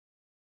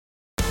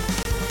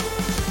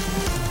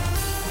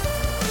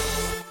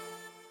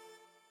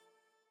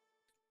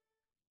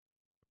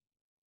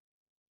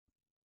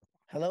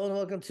Hello and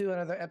welcome to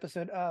another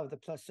episode of the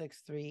Plus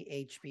 63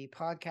 HP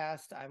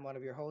podcast. I'm one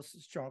of your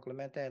hosts, John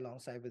Clemente.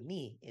 Alongside with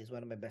me is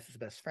one of my bestest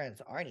best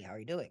friends, Arnie. How are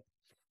you doing?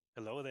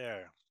 Hello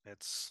there.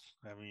 Let's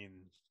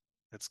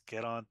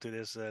get on to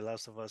this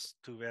Last of Us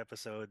 2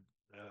 episode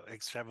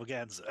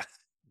extravaganza.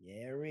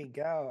 There we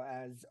go.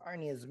 As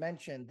Arnie has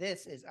mentioned,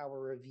 this is our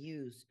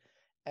reviews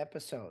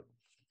episode,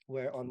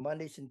 where on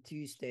Mondays and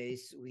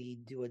Tuesdays we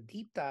do a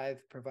deep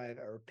dive, provide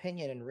our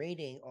opinion and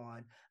rating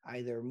on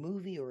either a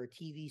movie or a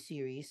TV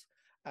series,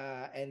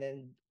 and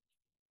then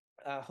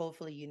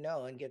hopefully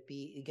and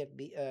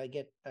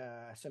get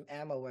some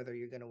ammo whether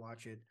you're going to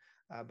watch it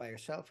by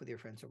yourself with your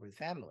friends or with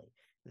family.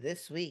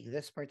 This week,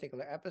 this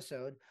particular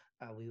episode,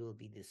 we will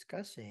be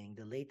discussing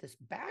the latest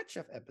batch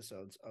of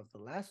episodes of The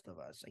Last of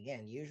Us.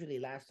 Again, usually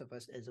Last of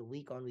Us is a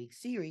week on week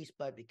series,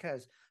 but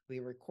because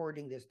we're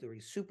recording this during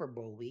Super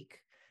Bowl week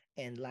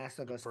and Last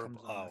of The Us comes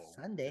Purple on a Owl.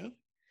 Yeah. Sunday,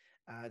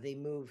 they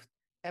moved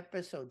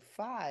episode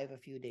 5 a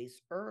few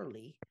days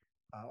early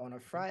on a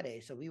Mhm. Friday,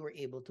 so we were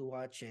able to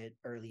watch it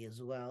early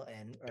as well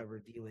and Yep.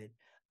 review it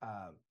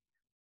um,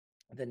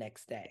 the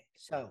next day.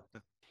 Well,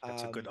 So,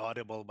 that's a good um,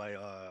 audible by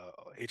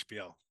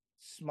HBO.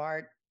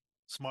 smart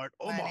Smart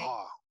planning,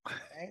 Omaha.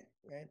 right?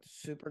 Right,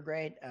 super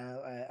great.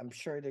 I'm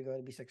sure they're going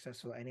to be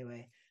successful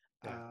anyway,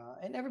 Yeah,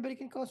 and everybody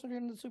can concentrate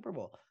on the Super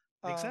Bowl.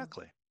 Um,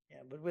 exactly.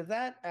 yeah, but with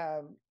that,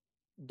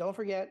 don't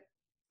forget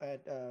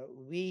that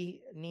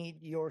we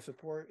need your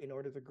support in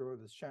order to grow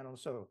this channel.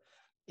 So,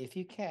 if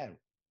you can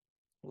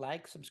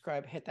like,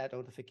 subscribe, hit that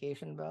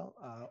notification bell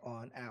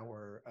on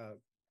our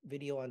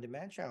video on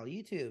demand channel,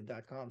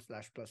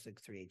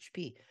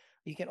 youtube.com/plus63hp.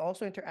 You can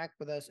also interact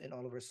with us in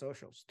all of our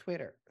socials,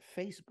 Twitter,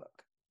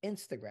 Facebook,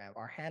 Instagram.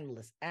 Our handle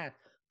is at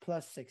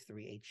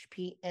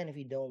plus63hp. And if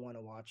you don't want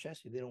to watch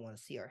us, if you don't want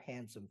to see our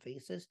handsome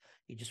faces,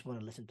 you just want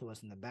to listen to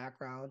us in the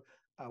background,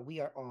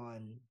 we are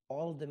on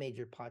all of the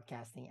major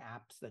podcasting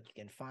apps that you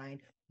can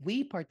find.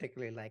 We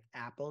particularly like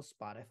Apple,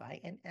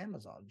 Spotify, and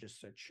Amazon. Just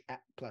search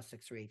at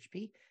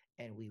plus63hp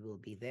and we will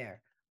be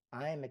there.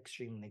 I'm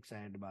extremely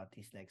excited about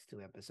these next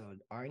two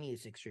episodes. Arnie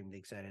is extremely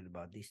excited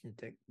about these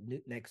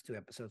next two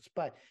episodes,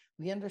 but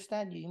we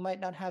understand you might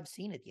not have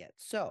seen it yet.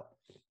 So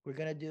we're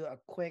going to do a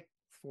quick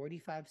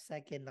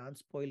 45-second non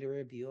spoiler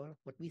review of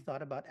what we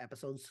thought about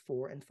episodes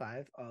 4 and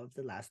 5 of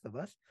The Last of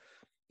Us.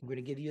 I'm going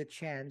to give you a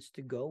chance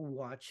to go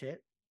watch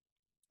it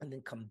and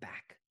then come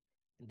back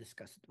and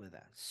discuss it with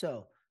us.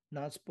 So,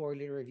 non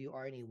spoiler review,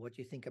 Arnie, what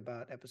do you think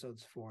about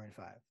episodes 4 and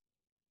 5?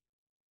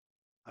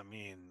 I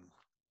mean,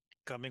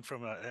 coming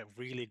from a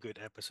really good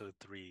episode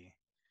 3,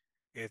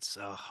 it's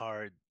a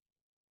hard,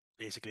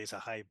 basically, it's a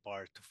high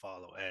bar to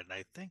follow. And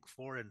I think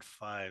 4 and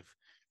 5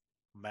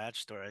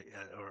 matched or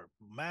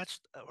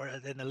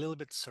then a little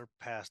bit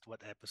surpassed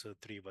what episode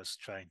 3 was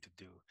trying to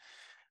do.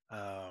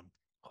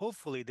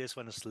 Hopefully this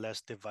one is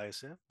less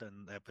divisive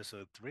than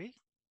episode 3.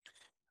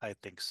 I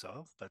think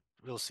so, but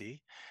we'll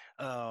see.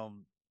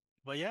 um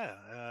but yeah,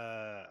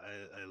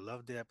 I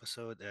love the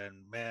episode,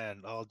 and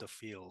man, all the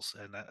feels,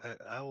 and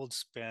I will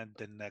spend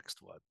the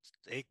next, what,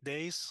 8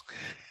 days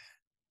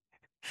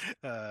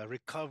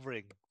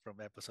recovering from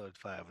episode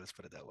 5, let's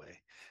put it that way.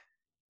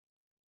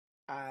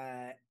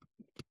 Uh,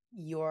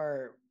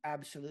 You're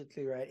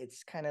absolutely right.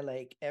 It's kind of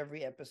like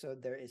every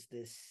episode there is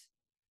this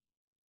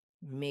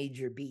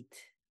major beat,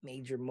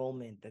 major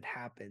moment that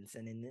happens,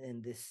 and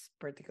in this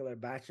particular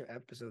batch of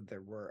episode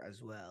there were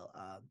as well.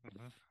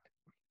 Hmm.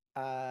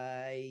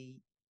 I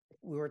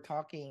We were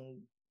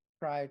talking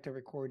prior to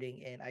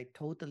recording, and I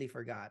totally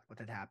forgot what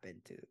had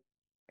happened to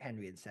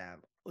Henry and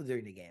Sam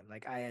during the game.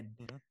 Like I had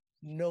Hmm.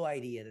 no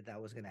idea that that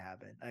was gonna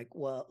happen. Like,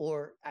 well,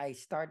 or I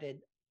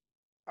started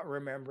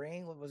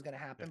remembering what was gonna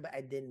Yeah. happen, but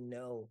I didn't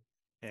know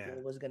Yeah.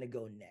 what was gonna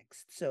go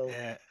next. So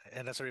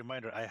And as a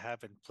reminder, I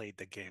haven't played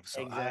the game,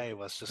 so I exactly.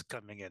 was just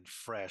coming in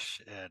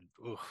fresh, and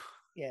ooh,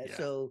 Yeah, yeah.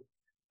 so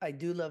I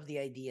do love the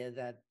idea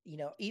that,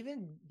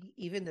 even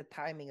the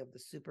timing of the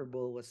Super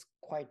Bowl was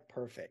quite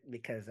perfect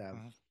because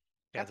Mhm.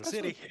 Kansas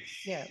episode City.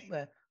 yeah,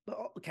 but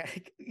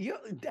okay,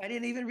 I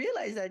didn't even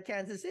realize that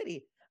Kansas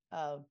City.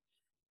 Um,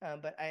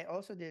 but I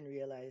also didn't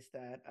realize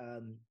that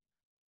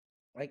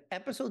like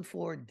episode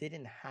 4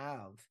 didn't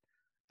have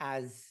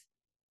as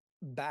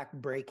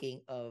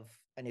backbreaking of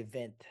an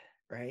event,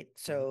 right? Hmm.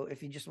 So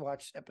if you just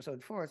watch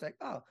episode 4, it's like,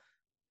 oh,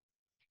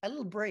 a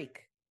little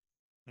break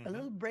a Hmm.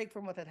 little break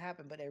from what had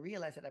happened, but I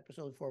realized that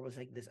episode 4 was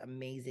like this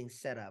amazing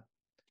setup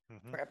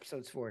Hmm. for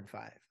episodes 4 and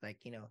 5.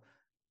 Like,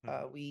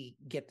 Hmm. we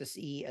get to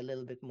see a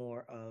little bit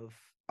more of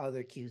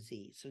other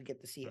QZs. So we get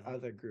to see Hmm.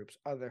 other groups,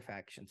 other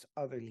factions,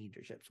 other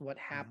leaderships. What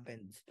Hmm.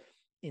 happens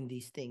in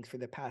these things for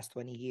the past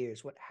 20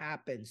 years? What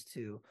happens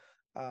to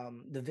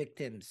the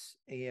victims,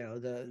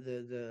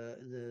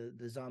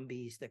 the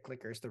zombies, the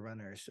clickers, the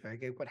runners, right?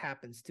 Okay, what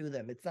happens to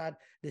them? It's not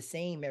the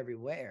same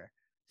everywhere.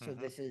 So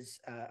Hmm. this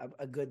is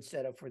a good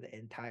setup for the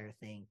entire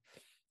thing.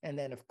 And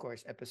then, of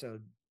course,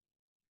 episode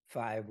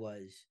 5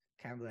 was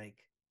kind of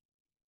like,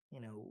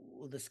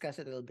 we'll discuss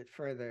it a little bit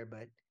further,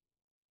 but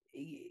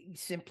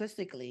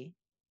simplistically,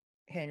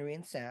 Henry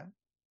and Sam,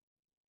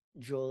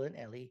 Joel and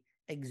Ellie,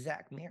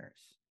 exact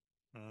mirrors.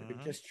 They're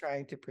Mm-hmm. just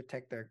trying to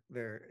protect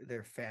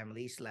their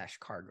family slash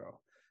cargo.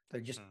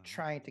 They're just Mm-hmm.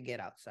 trying to get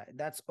outside.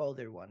 That's all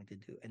they're wanting to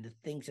do, and the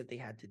things that they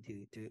had to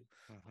do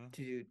Mm-hmm.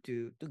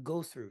 to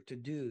go through, to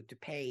do, to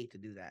pay to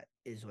do that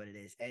is what it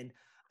is. And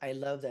I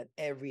love that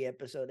every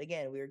episode.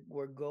 Again,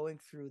 we're going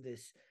through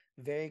this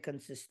very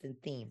consistent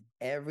theme.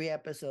 Every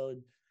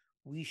episode,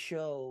 we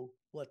show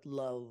what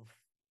love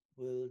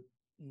will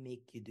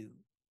make you do.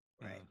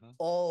 Right, Mm-hmm.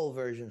 all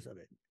versions of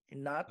it.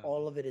 And not Mm-hmm.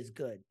 all of it is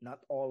good. Not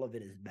all of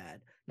it is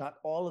bad. Not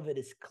all of it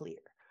is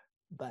clear.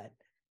 But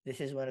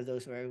this is one of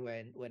those where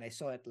when I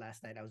saw it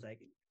last night, I was like,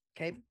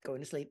 okay,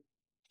 going to sleep.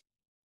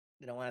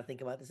 I don't want to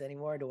think about this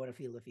anymore. I don't want to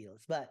feel the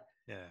feels. But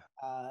Yeah.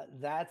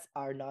 that's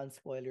our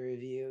non-spoiler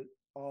review.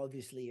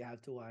 Obviously, you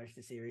have to watch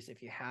the series.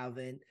 If you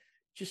haven't,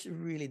 just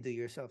really do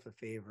yourself a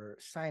favor.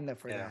 Sign up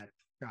for Yeah. that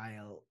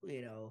trial.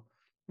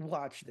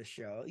 Watch the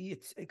show.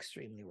 It's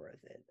extremely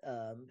worth it.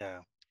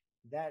 Yeah.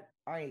 That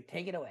all right,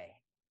 take it away.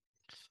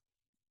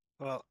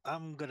 Well,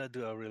 I'm gonna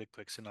do a really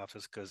quick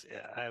synopsis because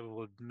I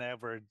would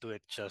never do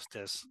it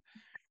justice.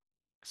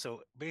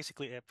 So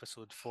basically,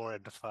 episode 4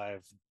 and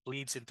 5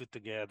 bleeds into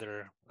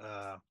together.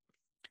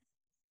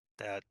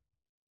 That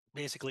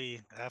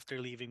basically after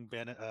leaving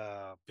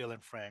Bill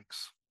and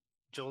Frank's,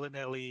 Joel and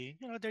Ellie,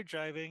 they're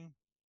driving.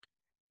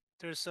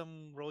 There's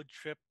some road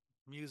trip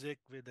music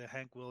with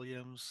Hank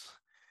Williams.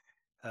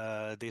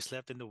 They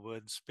slept in the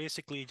woods.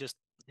 Basically, just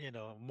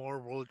more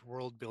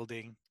world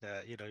building.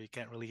 You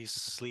can't really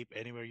sleep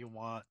anywhere you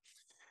want.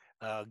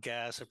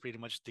 Gas are pretty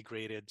much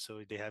degraded,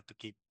 so they have to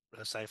keep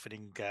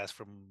siphoning gas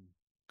from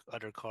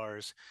other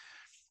cars.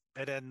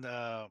 And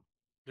then,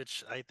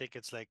 which I think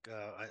it's like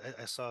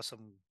I saw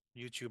some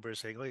YouTubers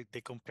saying, "Oh,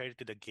 they compared it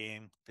to the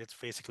game. It's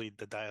basically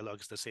the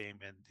dialogue is the same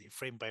and the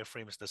frame by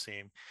frame is the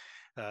same.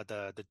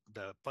 The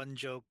pun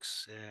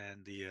jokes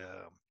and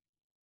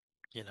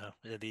you know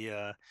the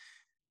uh,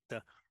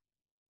 the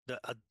the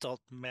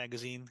adult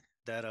magazine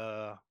that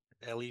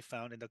Ellie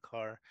found in the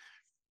car.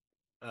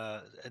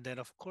 And then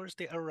of course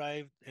they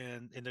arrived,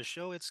 and in the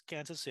show it's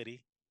Kansas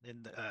City,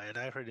 and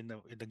I heard in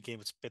the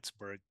game it's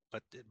Pittsburgh,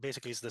 but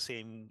basically it's the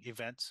same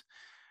events.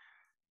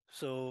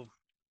 So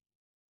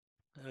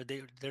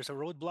there's a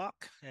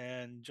roadblock,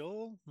 and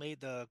Joel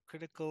made a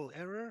critical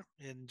error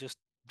in just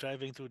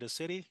driving through the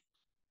city,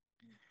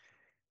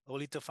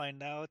 only to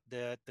find out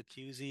that the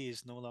QZ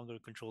is no longer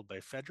controlled by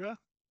Fedra,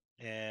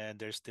 and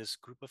there's this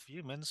group of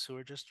humans who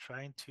are just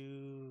trying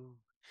to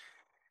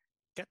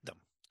get them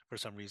for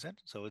some reason.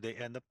 So they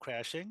end up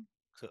crashing.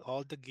 So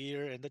all the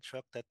gear and the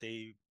truck that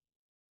they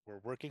were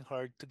working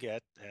hard to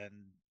get and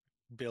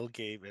Bill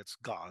gave, it's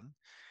gone.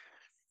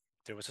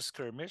 There was a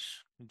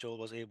skirmish. Joel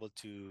was able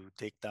to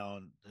take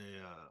down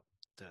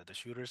the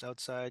shooters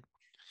outside,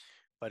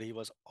 but he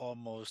was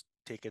almost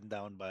taken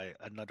down by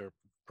another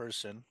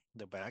person in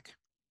the back.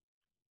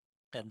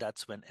 And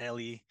that's when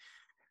Ellie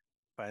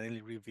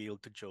finally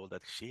revealed to Joel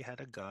that she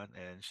had a gun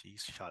and she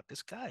shot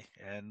this guy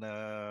and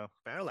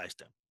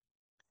paralyzed him.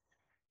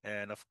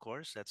 And of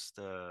course, that's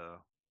the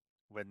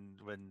when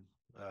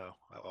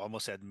I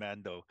almost said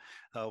Mando,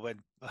 when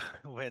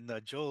when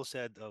Joel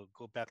said,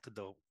 "Go back to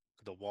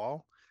the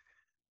wall,"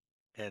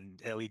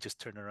 and Ellie just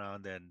turned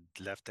around and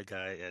left the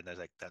guy, and I was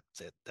like, "That's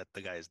it. That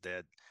the guy is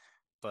dead."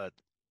 But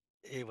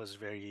it was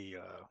very.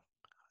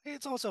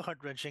 It's also heart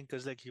wrenching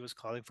because like he was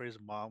calling for his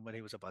mom when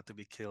he was about to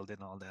be killed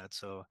and all that.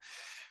 So,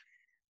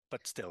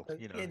 but still,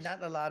 Yeah,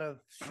 not a lot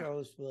of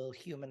shows will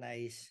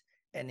humanize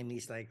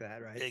enemies like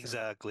that, right? So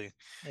exactly.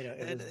 it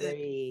And was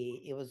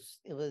very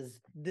it was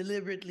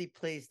deliberately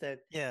placed that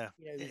yeah,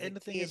 he's a and the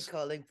thing kid is,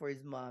 calling for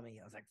his mommy.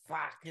 I was like,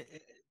 fuck. yeah,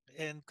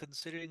 and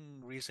considering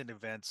recent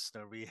events,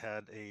 we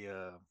had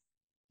a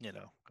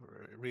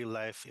real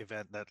life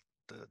event that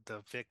the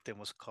victim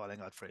was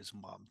calling out for his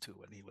mom too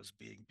when he was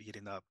being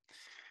beaten up.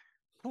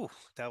 Whew,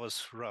 that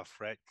was rough,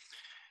 right?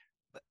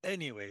 But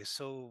anyway,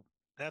 so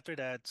after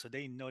that, so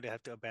they know they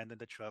have to abandon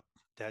the truck.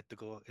 They had to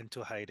go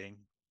into hiding.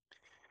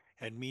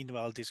 And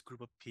meanwhile, this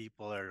group of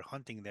people are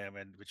hunting them,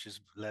 and which is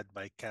led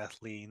by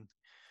Kathleen,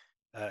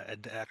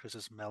 and the actress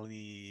is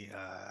Melanie.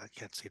 I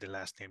can't say the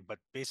last name, but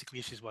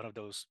basically, she's one of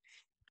those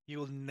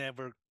you'll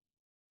never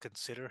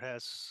consider her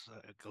as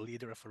a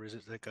leader of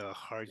like a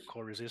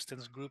hardcore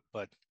resistance group,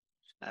 but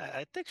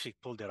I think she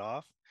pulled it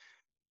off.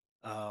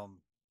 Um,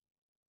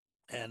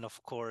 and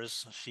of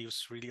course, she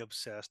was really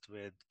obsessed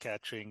with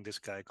capturing this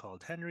guy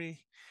called Henry,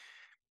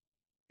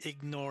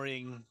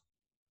 ignoring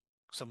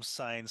some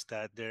signs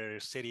that their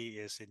city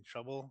is in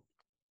trouble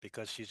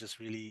because she's just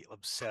really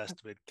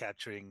obsessed with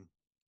capturing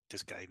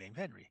this guy named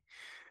Henry.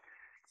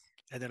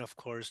 And then, of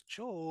course,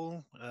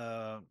 Joel,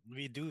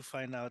 we do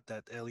find out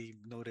that Ellie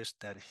noticed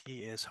that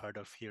he is hard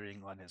of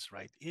hearing on his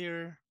right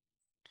ear.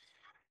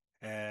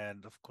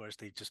 And of course,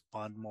 they just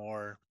bond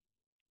more.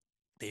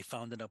 They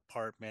found an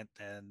apartment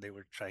and they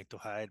were trying to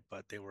hide,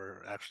 but they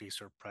were actually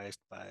surprised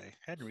by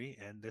Henry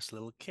and this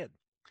little kid.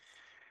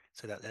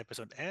 So that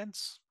episode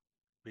ends,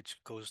 which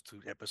goes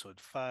to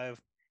episode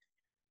 5,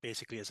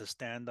 basically as a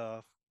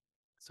standoff.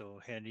 So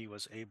Henry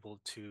was able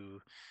to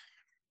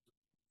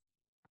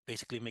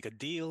basically make a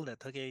deal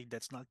that okay,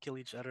 let's not kill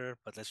each other,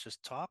 but let's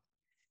just talk.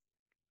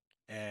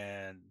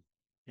 And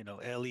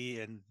Ellie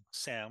and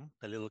Sam,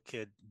 the little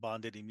kid,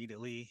 bonded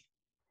immediately.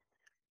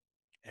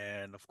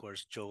 And of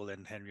course, Joel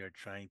and Henry are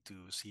trying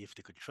to see if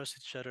they could trust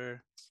each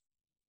other.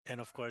 And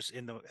of course,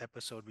 in the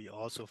episode, we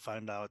also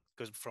find out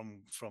because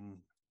from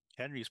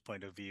Henry's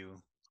point of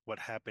view, what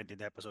happened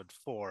in episode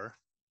 4.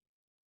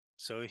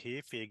 So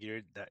he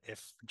figured that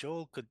if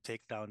Joel could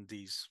take down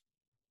these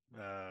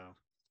uh,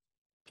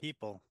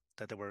 people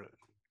that they were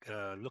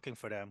looking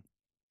for them,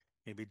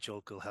 maybe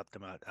Joel could help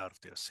them out of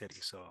the city.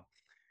 So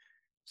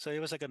it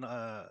was like an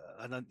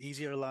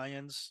uneasy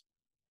alliance.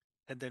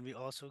 And then we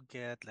also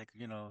get like,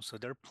 so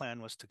their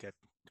plan was to get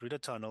through the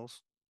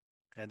tunnels,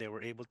 and they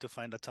were able to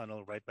find a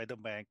tunnel right by the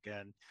bank.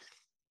 And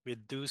we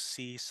do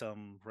see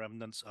some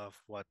remnants of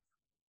what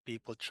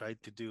people tried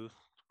to do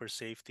for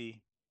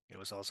safety. It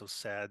was also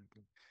sad,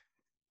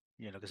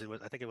 because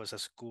I think it was a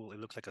school. It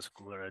looked like a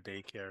school or a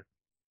daycare.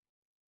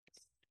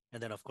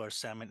 And then of course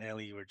Sam and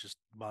Ellie were just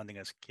bonding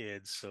as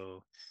kids,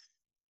 so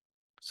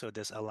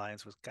this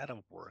alliance was kind of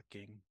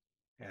working.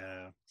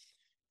 Uh,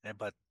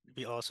 but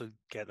we also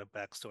get a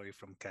backstory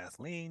from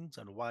Kathleen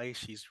on why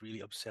she's really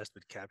obsessed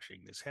with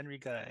capturing this Henry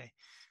guy,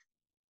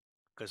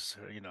 because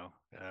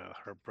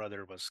her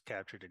brother was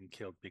captured and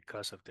killed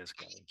because of this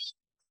guy.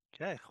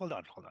 Okay, hold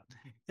on.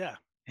 Yeah.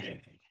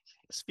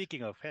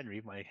 Speaking of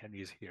Henry, my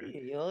Henry is here.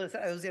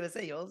 I was gonna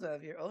say you also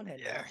have your own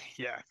Henry.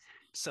 Yeah.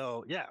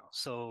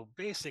 So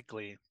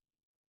basically,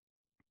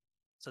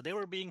 so they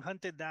were being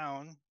hunted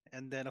down,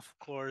 and then of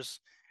course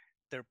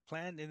their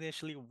plan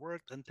initially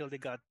worked until they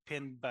got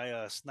pinned by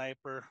a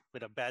sniper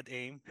with a bad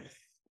aim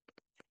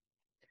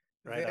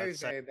right Very,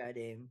 outside, very bad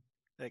aim.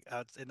 like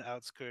out in the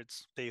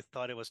outskirts. They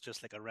thought it was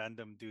just like a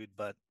random dude,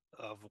 but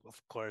of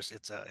course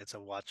it's a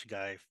watch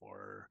guy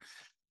for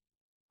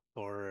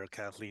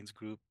Kathleen's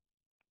group.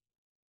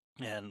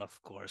 And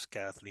of course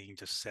Kathleen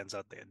just sends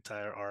out the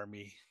entire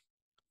army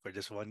for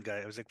this one guy.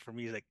 It was like, for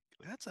me, like,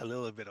 that's a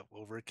little bit of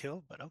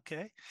overkill, but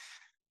okay.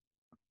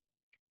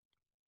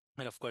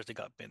 And of course they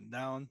got pinned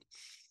down,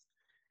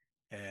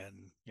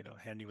 and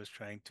Henry was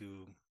trying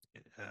to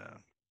uh,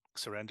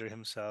 surrender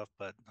himself,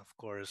 but of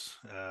course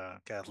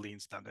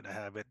Kathleen's not going to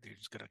have it. They're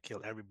just going to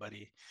kill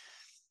everybody.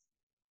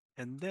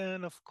 And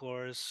then of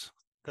course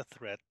the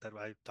threat that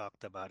I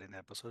talked about in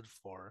episode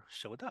 4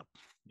 showed up.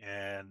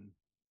 And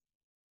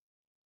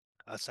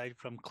aside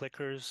from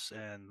clickers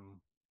and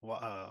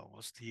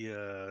what's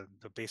the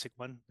basic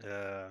one,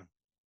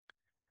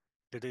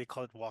 did they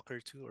call it Walker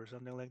 2 or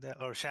something like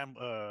that, or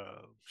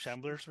Shamblers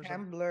or something?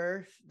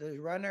 Shamblers, the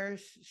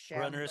runners,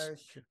 Runners, shamblers,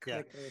 yeah,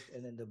 clickers,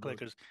 and then the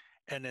bloaters. clickers.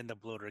 And then the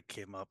bloater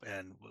came up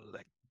and was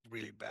like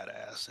really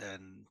badass.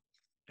 And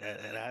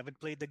I haven't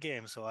played the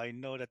game, so I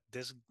know that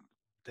this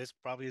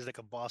probably is like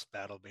a boss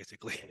battle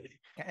basically.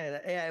 Kind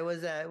of, yeah, it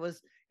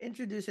was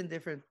introduced in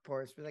different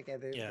ports, but like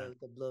Yeah,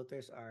 the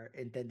bloaters are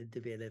intended to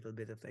be a little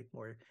bit of like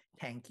more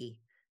tanky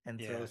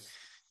and yeah, throws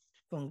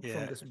yeah.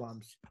 fungus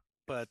bombs.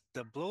 But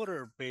the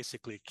bloater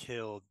basically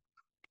killed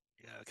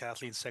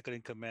Kathleen's second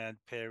in command,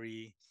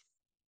 Perry.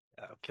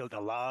 Killed a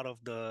lot of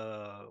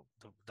the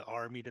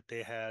army that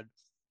they had.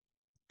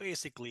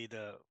 Basically,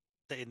 the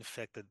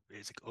infected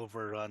basically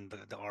overrun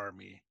the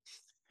army.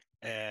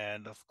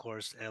 And of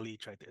course, Ellie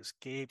tried to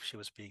escape. She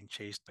was being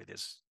chased by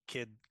this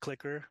kid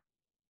clicker,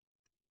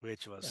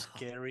 which was Oh,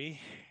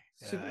 scary.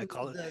 super I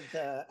call it,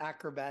 the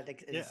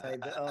acrobatics yeah,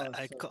 inside the oh so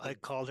I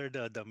good. called her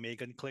the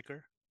Megan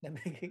clicker.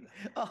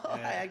 Oh,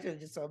 I Uh, actually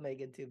just saw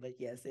Megan too, but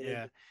yes, it is.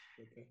 yeah,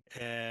 Okay.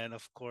 and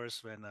of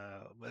course when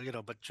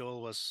well, but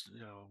Joel was,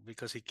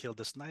 because he killed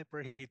the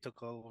sniper, he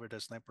took over the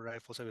sniper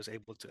rifle, so he was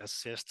able to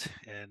assist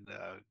and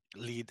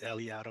lead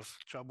Ellie out of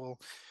trouble.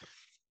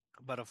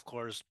 But of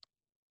course,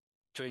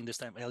 during this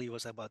time, Ellie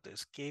was about to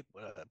escape,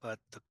 but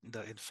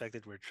the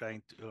infected were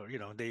trying to,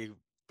 or, they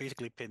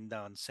basically pinned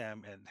down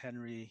Sam and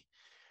Henry.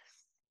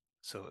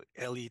 So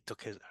Ellie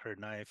took her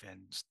knife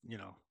and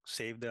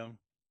saved them.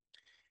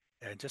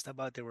 And just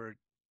about they were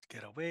to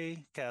get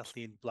away,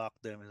 Kathleen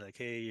blocked them and like,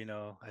 hey,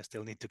 I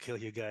still need to kill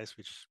you guys,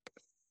 which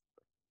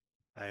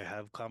I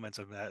have comments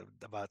on that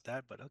about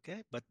that, but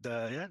okay. But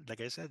yeah, like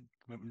I said,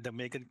 the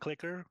Megan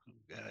clicker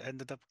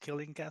ended up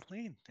killing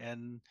Kathleen,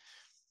 and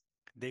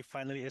they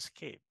finally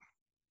escape.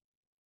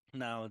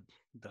 Now,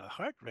 the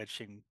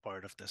heart-wrenching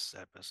part of this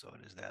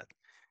episode is that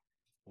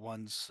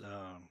once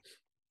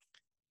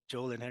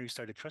Joel and Henry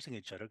started trusting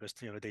each other, because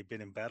they've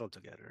been in battle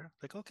together,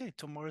 like, okay,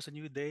 tomorrow's a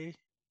new day.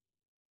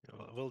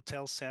 We'll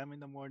tell Sam in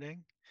the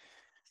morning.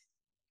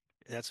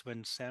 That's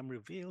when Sam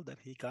revealed that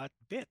he got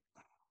bit,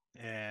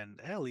 and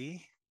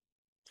Ellie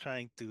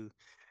trying to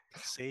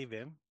save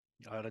him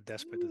out of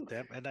desperate Ooh.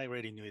 attempt. And I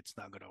already knew it's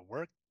not gonna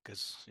work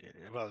because,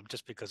 well,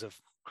 just because of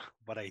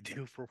what I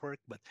do for work,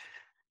 but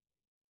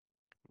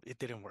it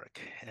didn't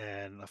work.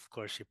 And of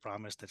course, she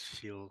promised that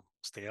she'll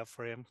stay up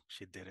for him.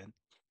 She didn't,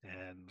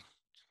 and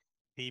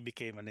he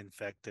became an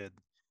infected.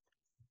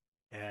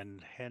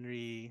 And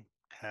Henry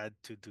had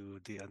to do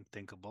the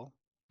unthinkable.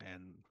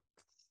 And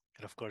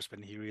of course,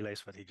 when he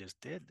realized what he just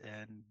did,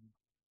 and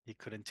he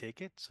couldn't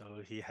take it,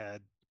 so he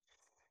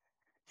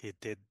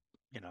did,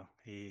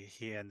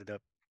 he ended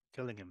up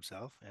killing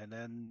himself. And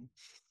then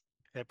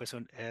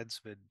episode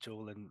ends with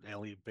Joel and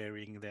Ellie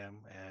burying them,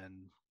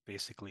 and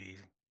basically,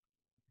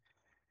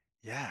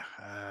 yeah,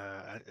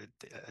 I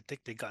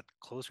think they got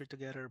closer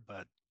together,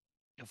 but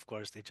of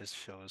course, it just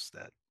shows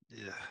that,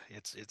 yeah,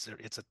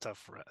 it's a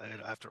tough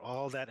after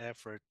all that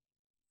effort,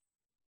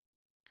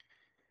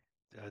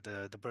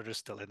 the brothers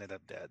still ended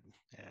up dead,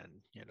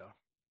 and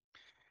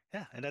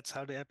yeah, and that's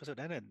how the episode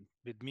ended,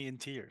 with me in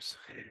tears.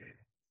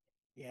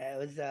 Yeah, it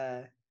was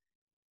a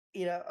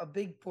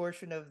big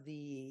portion of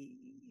the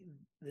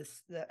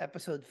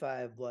episode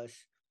 5 was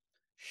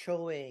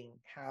showing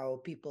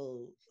how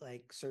people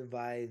like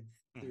survived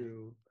Hmm.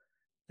 through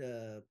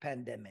the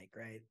pandemic,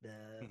 right?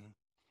 Hmm.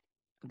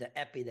 The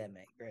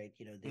epidemic, right?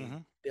 They Hmm.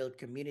 build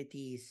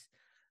communities.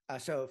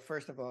 So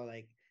first of all,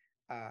 like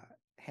uh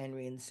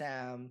Henry and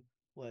Sam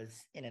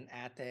was in an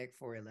attic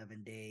for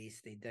 11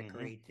 days. They Hmm.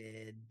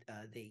 decorated,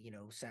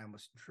 Sam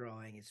was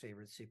drawing his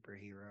favorite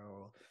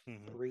superhero,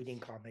 Hmm. reading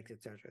comics,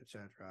 etc.,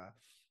 etc.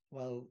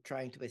 While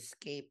trying to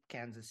escape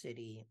Kansas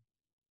City,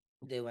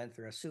 they went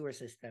through a sewer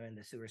system, and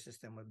the sewer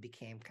system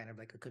became kind of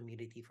like a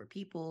community for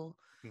people.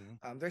 Hmm.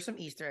 There's some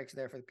Easter eggs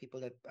there for the people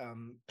that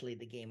played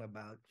the game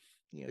about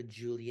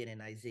Julian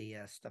and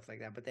Isaiah, stuff like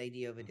that. But the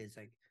idea of it is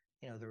like,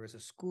 there was a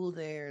school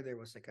there, there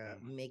was like a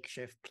Hmm.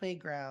 makeshift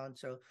playground,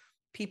 so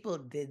people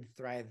did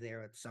thrive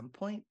there at some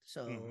point. Hmm.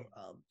 So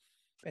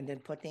and then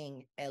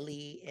putting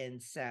Ellie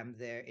and Sam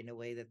there in a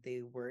way that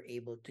they were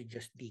able to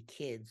just be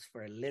kids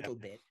for a Yep. little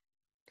bit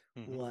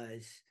Hmm.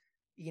 was,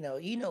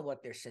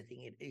 what you're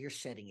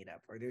setting it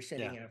up, or they're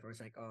setting Yeah. it up, or it's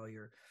like, oh,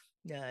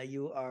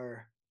 you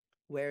are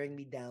wearing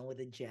me down with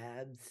the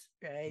jabs,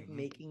 right? Hmm.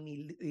 Making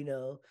me,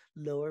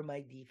 lower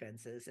my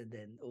defenses. And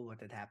then, oh,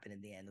 what had happened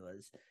in the end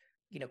was,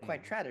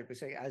 quite Hmm. tragic,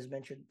 because like, as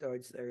mentioned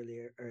towards the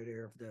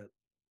earlier of the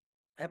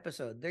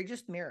episode, they're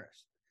just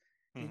mirrors.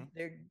 Hmm.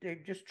 They're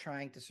just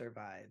trying to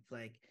survive.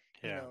 Like,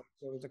 Yeah.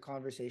 there was a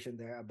conversation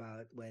there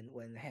about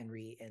when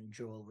Henry and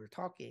Joel were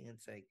talking.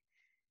 It's like,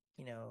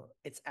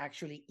 it's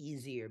actually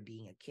easier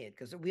being a kid,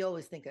 because we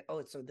always think that, oh,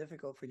 it's so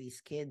difficult for these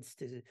kids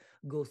to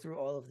go through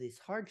all of this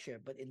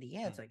hardship. But in the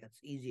end, it's Mm. like it's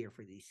easier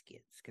for these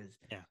kids because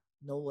Yeah.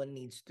 no one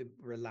needs to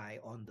rely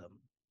on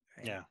them,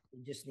 right? Yeah.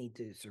 They just need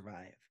to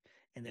survive.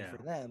 And then Yeah.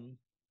 for them,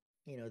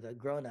 the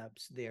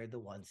grown-ups, they're the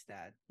ones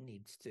that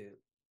needs to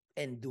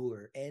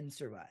endure and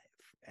survive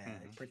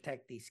and Hmm.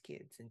 protect these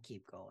kids and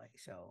keep going.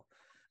 So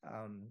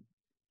um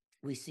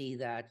we see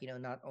that,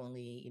 not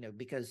only,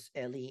 because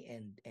Ellie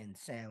and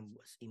Sam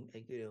was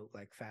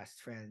like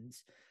fast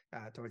friends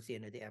towards the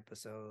end of the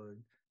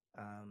episode.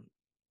 um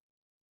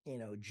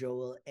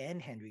Joel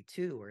and Henry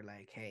too were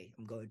like, hey,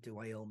 I'm going to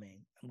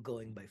Wyoming, I'm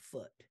going by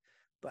foot.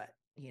 But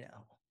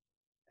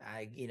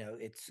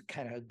it's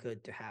kind of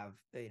good to have,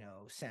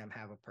 Sam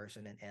have a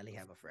person and Ellie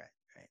have a friend,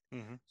 right?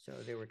 Hmm.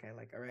 So they were kind of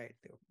like, all right,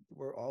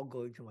 we're all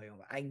going to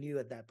Wyoming. I knew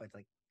at that point,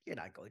 like, you're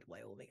not going to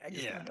Wyoming.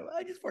 Yeah.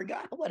 I just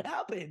forgot what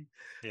happened.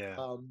 Yeah.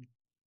 um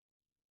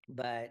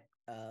but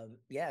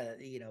yeah,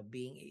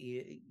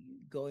 being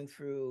going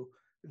through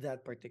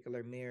that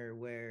particular mirror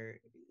where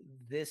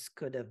this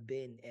could have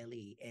been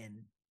Ellie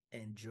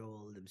and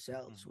Joel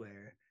themselves, Hmm.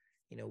 where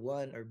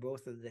one or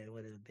both of them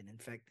would have been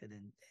infected,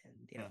 and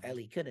Hmm.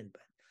 Ellie couldn't.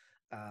 But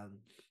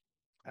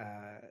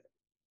uh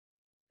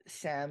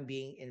Sam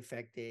being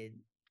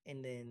infected,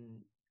 and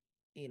then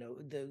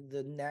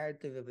the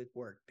narrative of it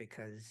worked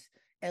because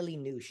Ellie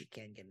knew she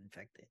can't get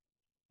infected.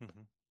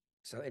 Hmm.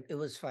 So it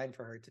was fine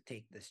for her to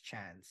take this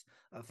chance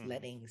of Hmm.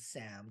 letting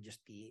Sam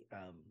just be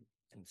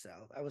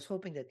himself. I was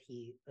hoping that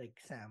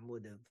Sam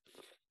would have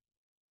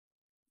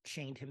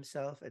chained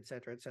himself,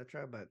 etc.,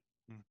 etc. But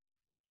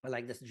I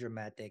like this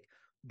dramatic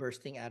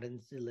bursting out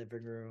into the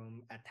living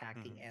room,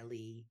 attacking Hmm.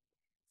 Ellie,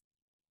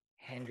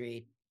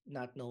 Henry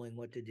not knowing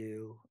what to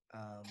do.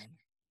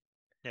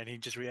 And he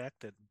just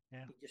reacted.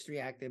 Yeah. He just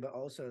reacted, but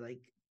also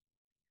like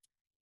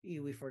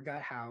we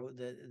forgot how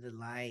the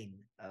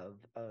line of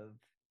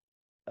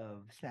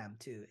Sam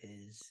too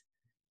is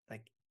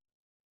like,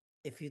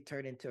 if you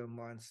turn into a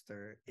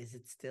monster, is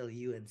it still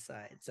you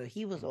inside? So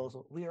he was Hmm.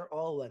 also, we are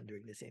all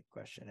wondering the same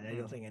question, and I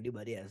don't Hmm. think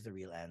anybody has the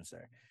real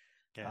answer.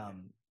 Yeah.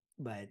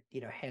 But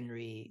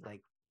Henry,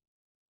 like,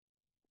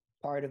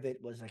 part of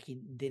it was like he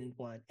didn't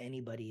want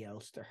anybody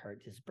else to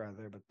hurt his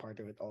brother, but part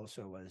of it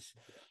also was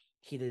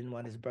he didn't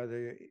want his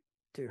brother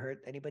to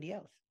hurt anybody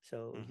else.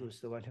 So he Hmm. was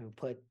the one who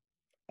put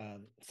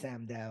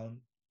Sam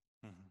down,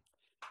 Hmm.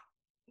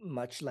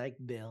 much like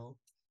Bill,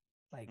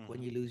 like when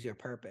Hmm. you lose your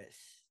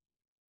purpose,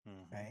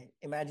 Hmm. right?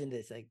 Imagine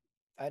this, like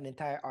an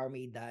entire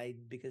army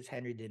died because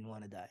Henry didn't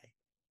want to die,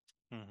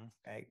 Hmm.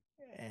 right?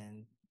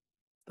 And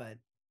but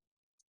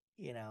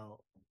you know,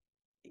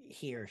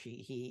 he or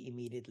he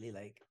immediately,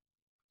 like,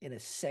 in a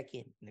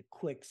second, in a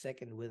quick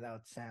second,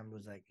 without Sam,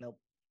 was like, nope,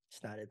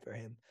 it's not it for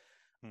him.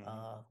 Hmm.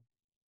 Uh,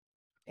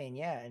 and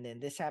yeah, and then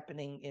this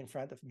happening in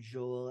front of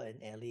Joel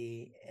and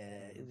Ellie,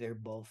 Hmm. they're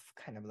both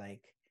kind of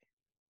like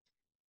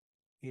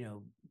you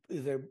know,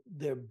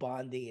 they're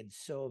bonding in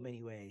so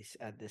many ways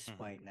at this Hmm.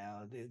 point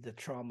now. The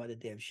trauma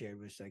that they have shared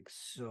was like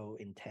so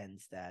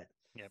intense that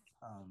Yep.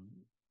 um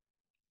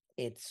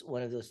it's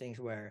one of those things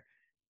where,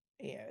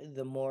 yeah,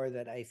 the more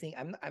that I think,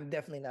 I'm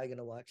definitely not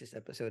gonna watch this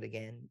episode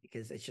again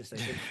because it's just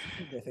like it's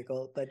too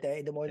difficult. But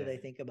the more that Yeah. I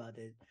think about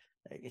it,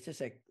 like it's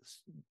just like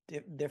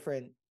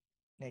different,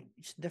 like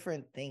just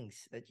different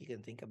things that you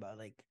can think about.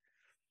 Like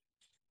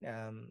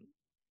um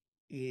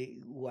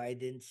why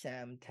didn't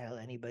Sam tell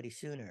anybody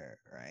sooner,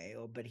 right?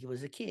 Or but he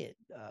was a kid.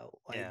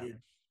 Yeah.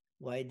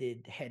 Why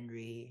did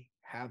Henry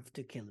have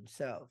to kill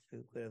himself?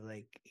 Who could have,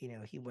 like,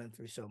 he went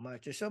through so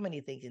much. There's so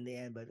many things in the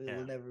end, but it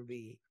will Yeah. never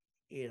be,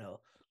 you know,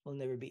 we'll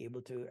never be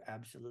able to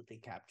absolutely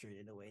capture it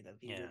in a way that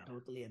we will Yeah.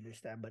 totally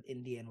understand. But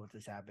in the end, what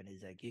has happened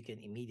is like you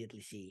can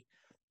immediately see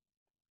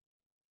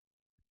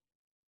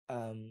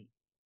um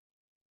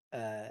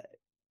uh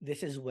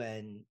this is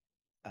when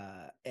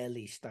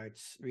Ellie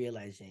starts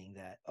realizing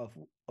that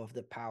of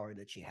the power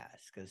that she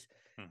has, because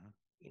Hmm.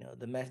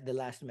 the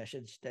last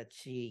message that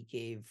she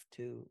gave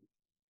to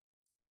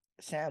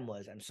Sam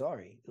was "I'm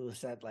sorry." It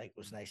was that, like,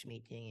 "was nice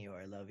meeting you,"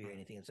 or "I love you," or Hmm.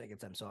 anything. It's like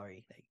it's "I'm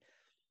sorry." Like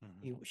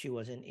Hmm. she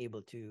wasn't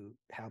able to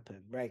help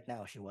him right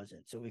now. She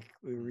wasn't. So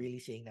we're Hmm. really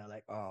seeing now,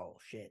 like, oh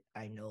shit,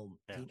 I know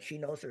Yeah. she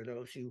knows her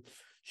though.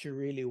 She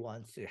really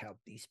wants to help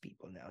these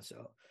people now.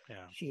 So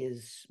Yeah. she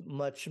is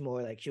much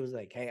more like, she was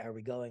like, "Hey, are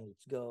we going?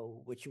 Let's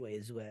go. Which way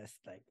is west?"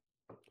 Like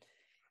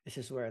this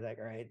is where, like,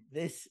 all right,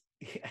 this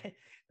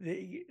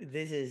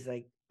this is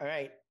like, all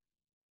right,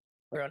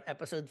 we're on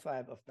episode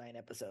 5 of 9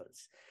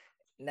 episodes.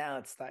 Now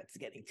it starts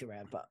getting to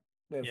ramp up.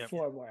 We have Yep.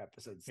 4 more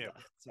episodes Yep.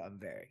 left, so I'm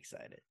very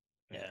excited.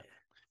 Yeah. Yeah.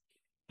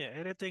 Yeah.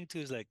 And I think too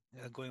is like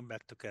going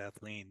back to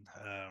Kathleen.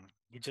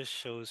 It just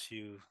shows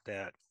you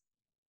that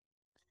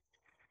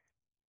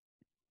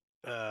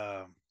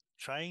um,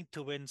 trying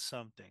to win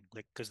something,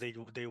 like because they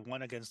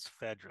won against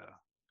Fedra,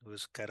 it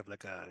was kind of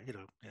like a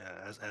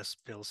yeah, as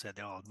Bill said,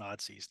 they're all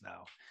Nazis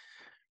now.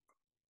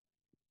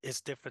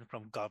 It's different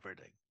from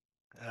governing.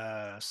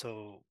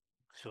 So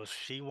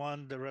she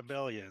won the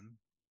rebellion,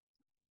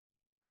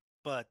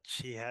 but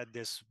she had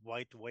this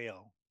white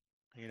whale,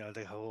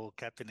 the whole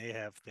Captain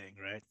Ahab thing,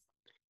 right?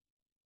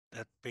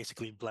 That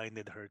basically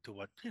blinded her to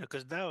what,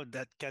 because now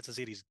that Kansas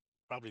City is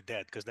probably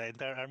dead because the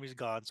entire army's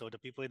gone. So the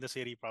people in the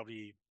city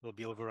probably will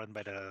be overrun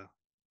by the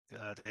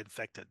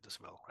infected as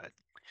well, right?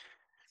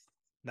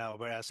 Now,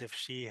 whereas if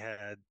she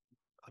had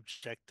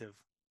objective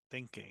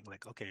thinking,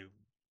 like, okay,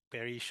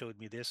 Perry showed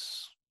me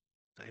this,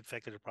 the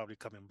infected are probably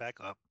coming back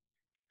up.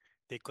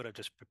 They could have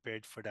just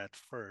prepared for that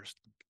first,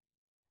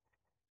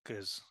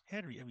 because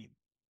Henry, I mean,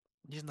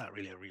 he's not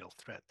really a real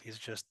threat. He's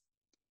just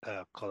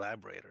a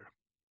collaborator,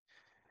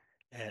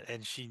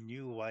 and she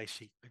knew why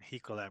he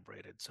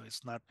collaborated. So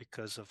it's not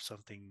because of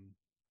something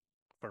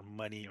for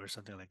money or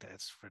something like that.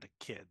 It's for the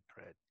kid,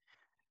 right?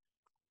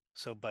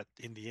 So, but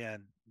in the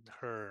end,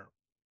 her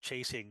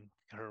chasing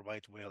her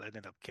white whale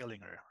ended up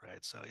killing her,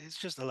 right? So it's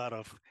just a lot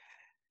of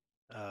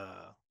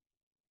uh,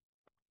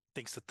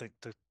 things to think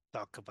to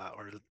talk about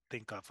or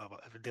think of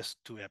about this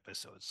 2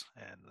 episodes,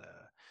 and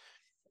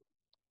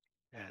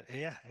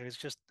yeah, it was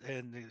just,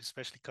 and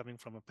especially coming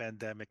from a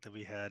pandemic that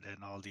we had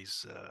and all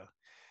these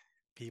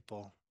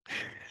people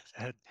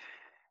that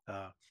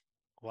uh,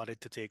 wanted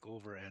to take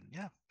over, and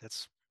yeah,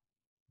 that's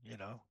you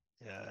know,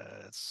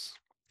 it's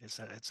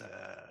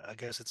I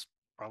guess it's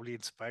probably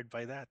inspired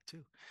by that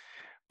too.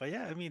 But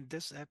yeah, I mean,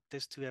 this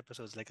 2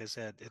 episodes, like I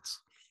said,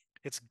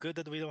 it's good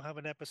that we don't have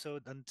an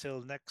episode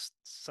until next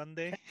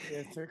Sunday.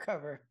 Yes,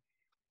 recover.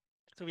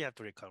 So we have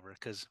to recover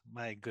because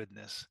my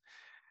goodness,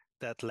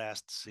 that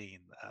last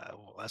scene,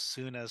 as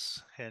soon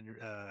as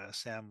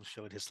Sam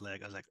showed his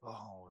leg, I was like,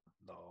 oh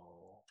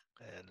no,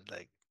 and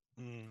like,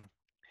 mm,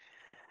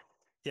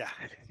 yeah.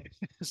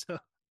 So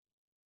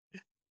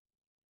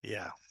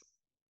yeah,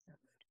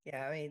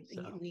 Yeah, I mean,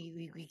 so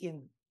we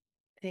can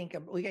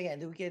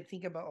we can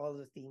think about all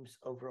the themes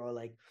overall,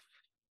 like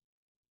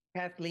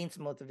Kathleen's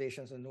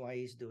motivations and why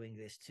he's doing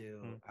this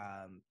mm,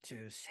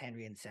 to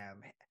Henry and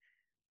Sam.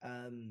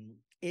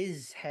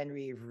 Is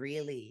Henry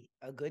really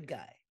a good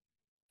guy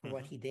for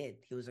what mm-hmm, he did?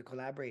 He was a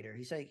collaborator.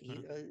 He's like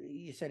mm-hmm,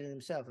 he said it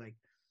himself, like,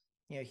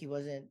 he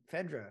wasn't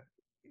Fedra.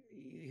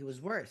 He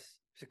was worse.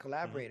 He's a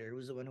mm-hmm, collaborator. He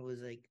was the one who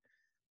was like,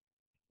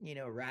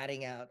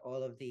 ratting out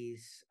all of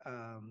these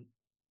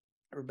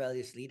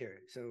rebellious leader.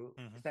 So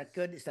mm-hmm, is that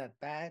good? Is that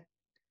bad?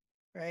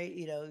 Right?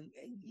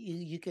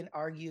 You can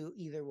argue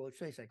either way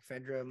choice. Like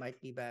Fedra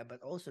might be bad,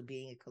 but also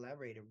being a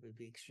collaborator would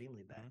be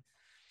extremely bad. mm-hmm,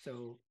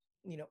 So,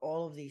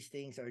 all of these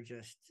things are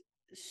just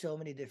so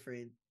many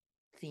different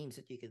themes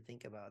that you can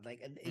think about.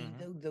 Like, and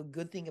mm-hmm, the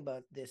good thing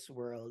about this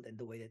world and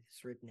the way that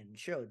it's written and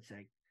showed, it's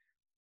like,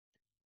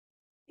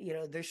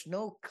 there's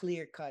no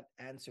clear cut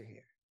answer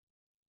here,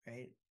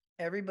 right?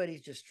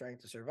 Everybody's just trying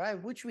to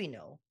survive, which we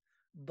know,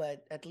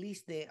 but at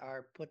least they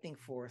are putting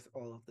forth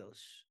all of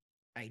those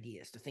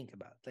ideas to think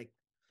about. Like,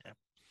 yeah,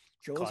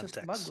 Joe's a context.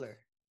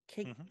 smuggler,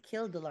 Mm-hmm,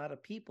 killed a lot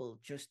of people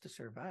just to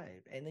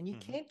survive. And then you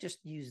mm-hmm, can't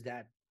just use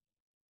that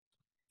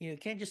You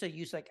can't just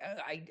use like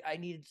I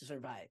needed to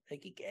survive.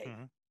 Like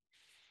Hmm.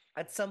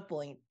 at some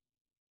point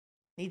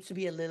needs to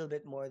be a little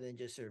bit more than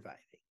just surviving,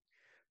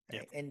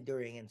 Yep. right?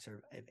 Enduring and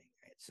surviving,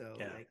 right? So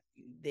Yeah. like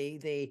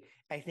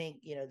I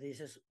think this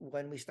is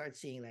when we start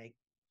seeing like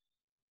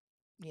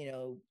you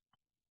know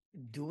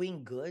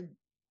doing good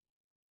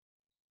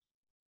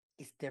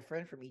is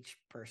different from each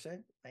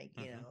person. Like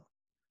Hmm.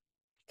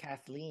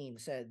 Kathleen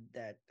said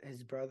that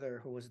his brother,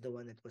 who was the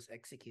one that was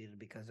executed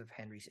because of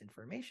Henry's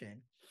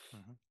information,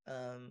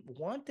 Hmm.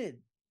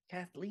 wanted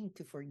Kathleen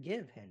to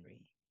forgive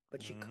Henry,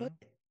 but she Hmm.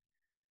 couldn't,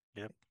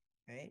 Yep.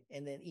 right?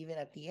 And then even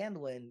at the end,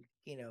 when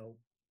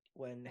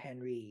when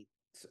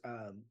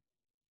um,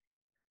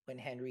 when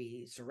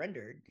Henry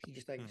surrendered, he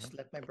just like Hmm. just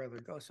let my brother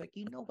go. So like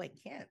I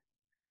can't.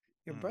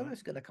 Your Hmm.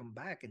 brother's gonna come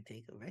back and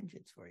take a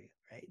vengeance for you,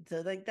 right?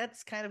 So like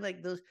that's kind of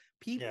like those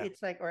people. Yeah.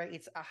 It's like all right,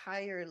 it's a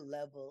higher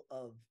level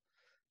of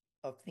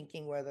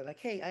thinking where they're like,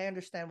 hey, I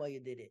understand why you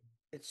did it.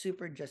 It's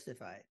super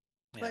justified.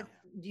 Yeah. But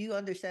do you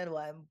understand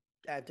why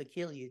I have to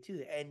kill you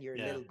too and your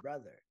Yeah. little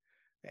brother?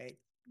 Right?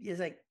 It's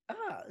like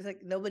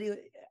nobody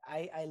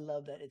I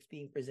love that it's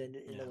being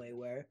presented in a Yeah. way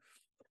where,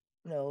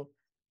 you know,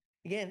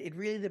 again, it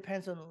really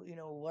depends on,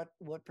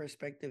 what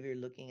perspective you're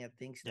looking at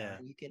things now. Yeah.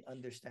 And you can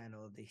understand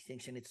all of these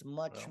things. And it's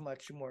much, Well.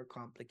 much more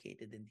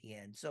complicated in the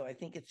end. So I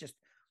think it's just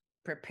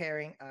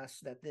preparing us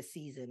that this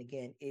season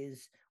again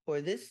is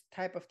or this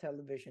type of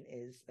television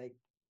is like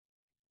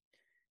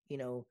you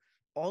know,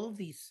 all of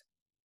these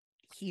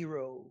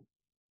hero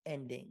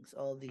endings,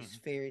 all these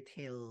Hmm. fairy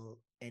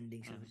tale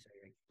endings of the Hmm.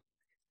 story,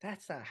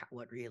 that's not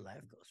what real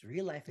life goes.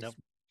 Real life is Nope.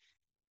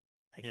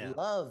 like Yeah.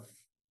 love,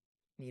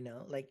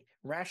 like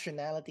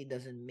rationality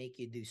doesn't make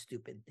you do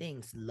stupid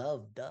things.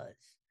 Love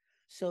does.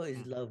 So is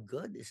Hmm. love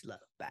good? Is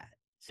love bad?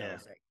 So Yeah.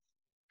 it's like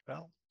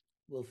Well,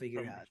 we'll figure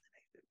from out.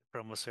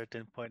 from a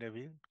certain point of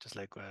view, just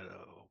like what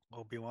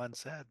Obi-Wan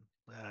said,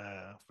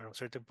 from a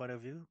certain point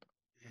of view,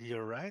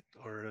 you're right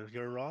or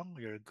you're wrong,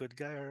 you're a good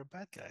guy or a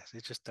bad guy.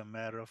 It's just a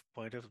matter of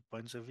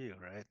points of view,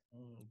 right?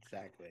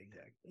 Exactly,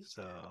 exactly.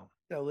 So,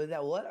 So with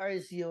that, what are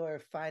your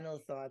final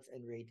thoughts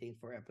and rating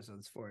for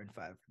episodes 4 and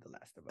 5 for The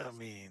Last of I Us?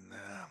 mean,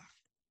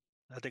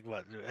 I think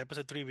what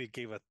episode three we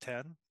gave a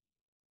 10.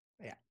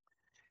 Yeah,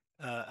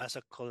 As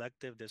a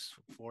collective, this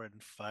four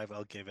and five,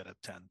 I'll give it a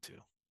 10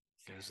 too,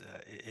 because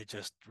it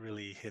just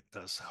really hit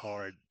us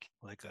hard,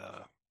 like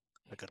a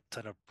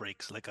ton of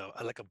breaks, like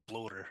a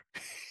bloater.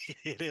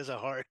 It is a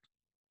hard,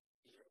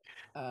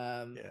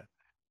 um, yeah,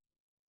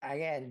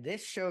 again,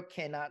 this show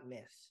cannot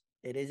miss.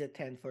 It is a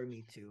 10 for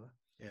me too.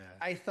 yeah,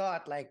 I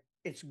thought like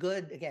it's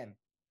good again.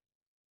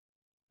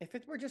 If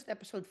it were just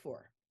episode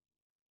 4,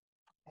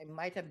 I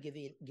might have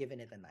given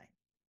it a 9,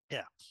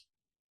 yeah,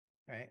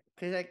 right?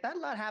 Because like not a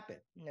lot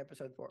happened in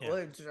episode 4. yeah. Well,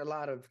 it's a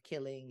lot of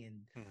killing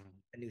and Hmm.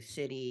 a new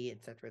city,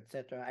 etc.,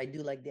 etc. I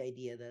do like the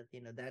idea that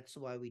that's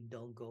why we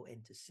don't go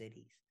into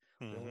cities.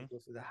 We only Hmm. go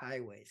through the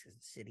highways because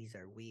the cities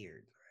are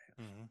weird.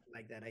 Right? Hmm. I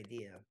like that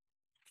idea.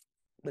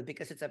 But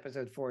because it's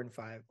episode 4 and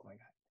 5, oh my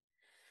god,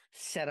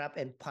 set up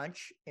and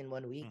punch in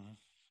 1 week, Hmm.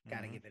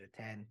 gotta Hmm. give it a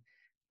 10.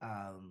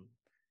 Um,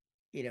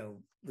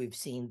 we've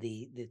seen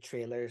the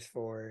trailers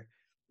for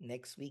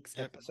next week's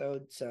Yep,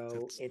 episode,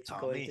 so it's it's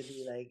going Tommy to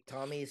be like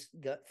Tommy's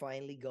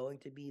finally going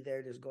to be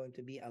there. There's going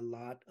to be a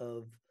lot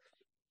of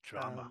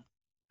drama.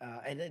 um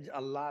and then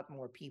a lot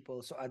more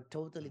people, so a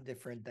totally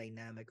different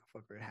dynamic of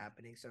what we're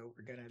happening. So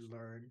we're gonna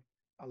learn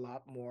a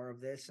lot more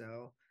of this.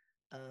 So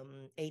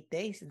 8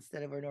 days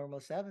instead of our normal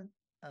 7.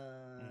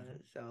 Hmm.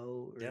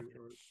 So Yep.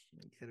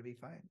 it's gonna be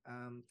fine.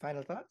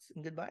 Final thoughts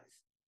and goodbyes.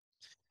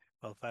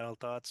 Well, final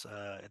thoughts.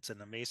 It's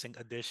an amazing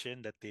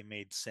addition that they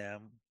made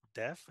Sam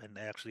deaf and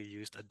actually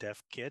used a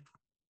deaf kid.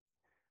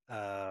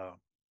 Uh,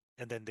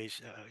 and then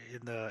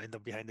in the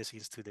behind the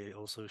scenes too, they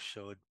also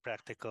showed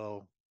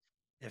practical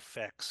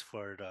effects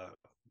for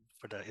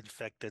the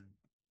infected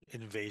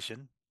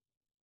invasion,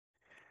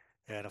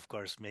 and of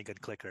course Megan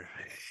Clicker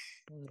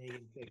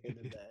Megan Clicker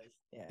the best.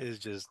 Yeah. is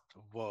just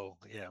whoa,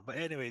 yeah. But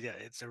anyway, yeah,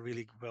 it's a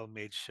really well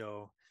made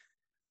show.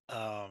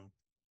 Um,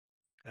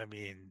 I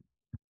mean,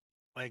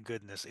 my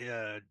goodness,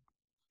 yeah.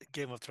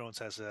 Game of Thrones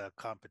has a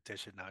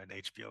competition now in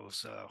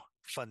HBO's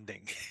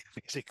funding,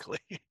 basically.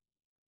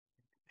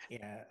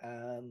 Yeah.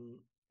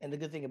 And the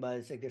good thing about it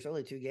is like there's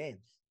only 2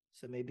 games.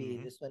 So maybe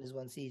Hmm. this one is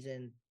 1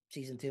 season,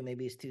 season 2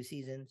 maybe it's 2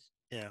 seasons.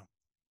 Yeah.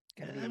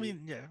 Gonna I be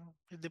mean, yeah,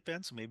 it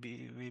depends.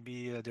 Maybe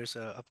there's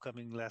a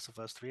upcoming Last of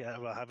Us 3.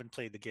 Well, I haven't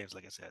played the games,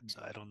 like I said, so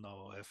I don't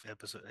know if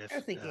episode if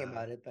I'm thinking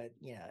about it, but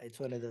it's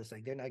one of those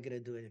like they're not gonna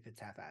do it if it's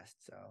half-assed.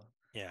 So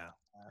yeah,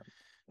 um,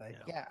 but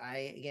yeah. yeah, I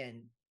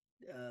again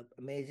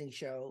amazing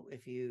show.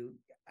 If you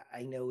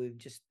I know we've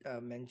just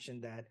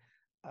mentioned that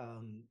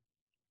um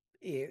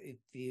if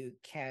you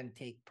can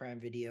take Prime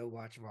Video,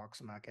 watch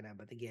Vox Machina.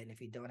 But again,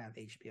 if you don't have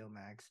HBO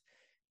Max,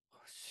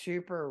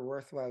 super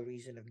worthwhile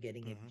reason of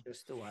getting it Hmm.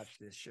 just to watch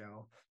this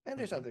show. And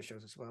there's Hmm. other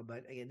shows as well,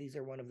 but again, these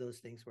are one of those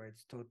things where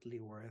it's totally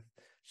worth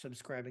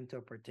subscribing to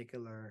a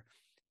particular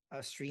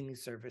streaming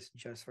service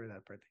just for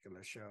that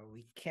particular show.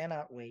 We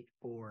cannot wait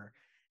for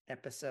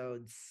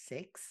episode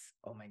 6.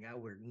 Oh my god,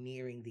 we're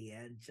nearing the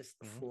end. Just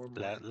Mhm. 4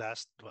 more.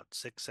 Last what,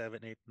 6,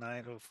 7, 8,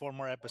 9, or 4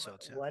 more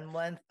episodes? Yeah. 1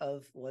 month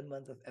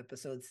of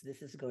episodes.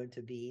 This is going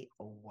to be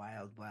a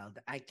wild.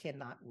 I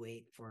cannot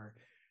wait for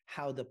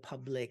how the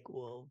public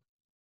will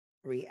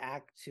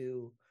react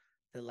to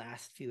the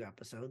last few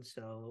episodes.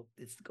 So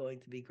it's going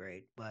to be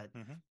great. But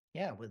Hmm.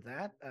 yeah, with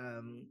that,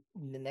 in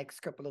the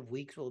next couple of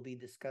weeks we'll be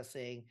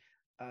discussing.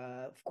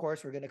 Of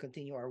course, we're going to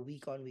continue our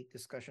week-on-week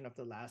discussion of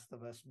The Last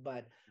of Us.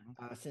 But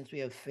Hmm. since we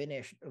have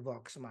finished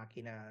Vox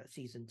Machina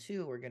season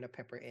 2, we're going to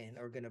pepper in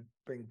or going to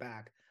bring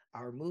back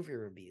our movie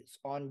reviews.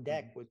 On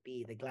deck would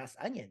be The Glass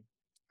Onion,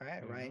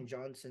 right? Hmm. Ryan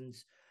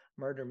Johnson's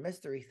murder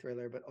mystery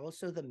thriller, but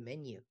also The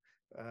Menu,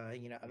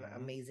 Hmm.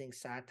 amazing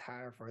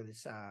satire for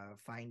this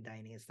fine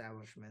dining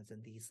establishments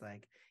and these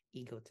like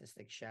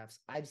egotistic chefs.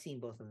 I've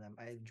seen both of them.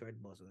 I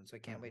enjoyed both of them, so I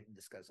can't Hmm. wait to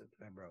discuss it with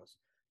my bros.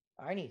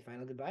 Arnie,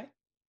 final goodbye.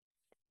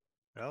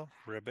 Well,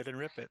 rip it and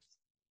rip it.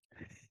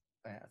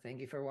 Thank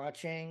you for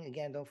watching.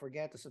 Again, don't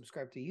forget to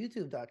subscribe to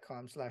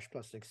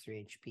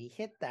youtube.com/plus63hp.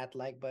 Hit that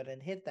like button,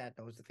 hit that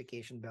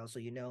notification bell so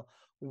you know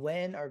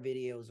when our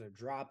videos are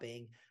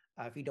dropping.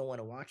 If you don't want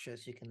to watch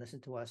us, you can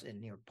listen to us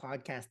in your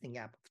podcasting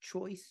app of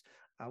choice.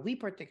 We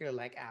particularly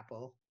like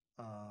Apple,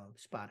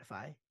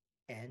 Spotify,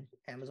 and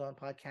Amazon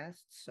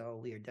podcasts. So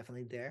we are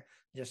definitely there.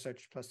 Just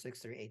search plus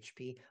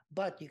 63HP.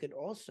 But you could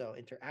also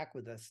interact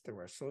with us through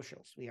our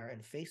socials. We are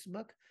in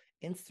Facebook,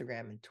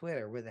 Instagram, and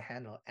Twitter with the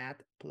handle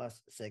at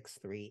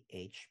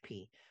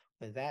plus63HP.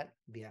 With that,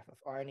 on behalf of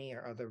Arnie,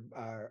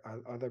 our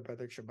other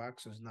brother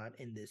Shabox was not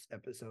in this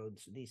episode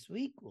this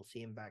week. We'll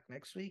see him back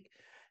next week.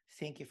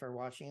 Thank you for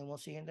watching, and we'll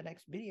see you in the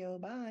next video.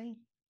 Bye.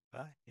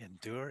 Bye.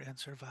 Endure and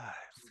survive.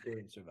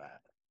 Doing survive.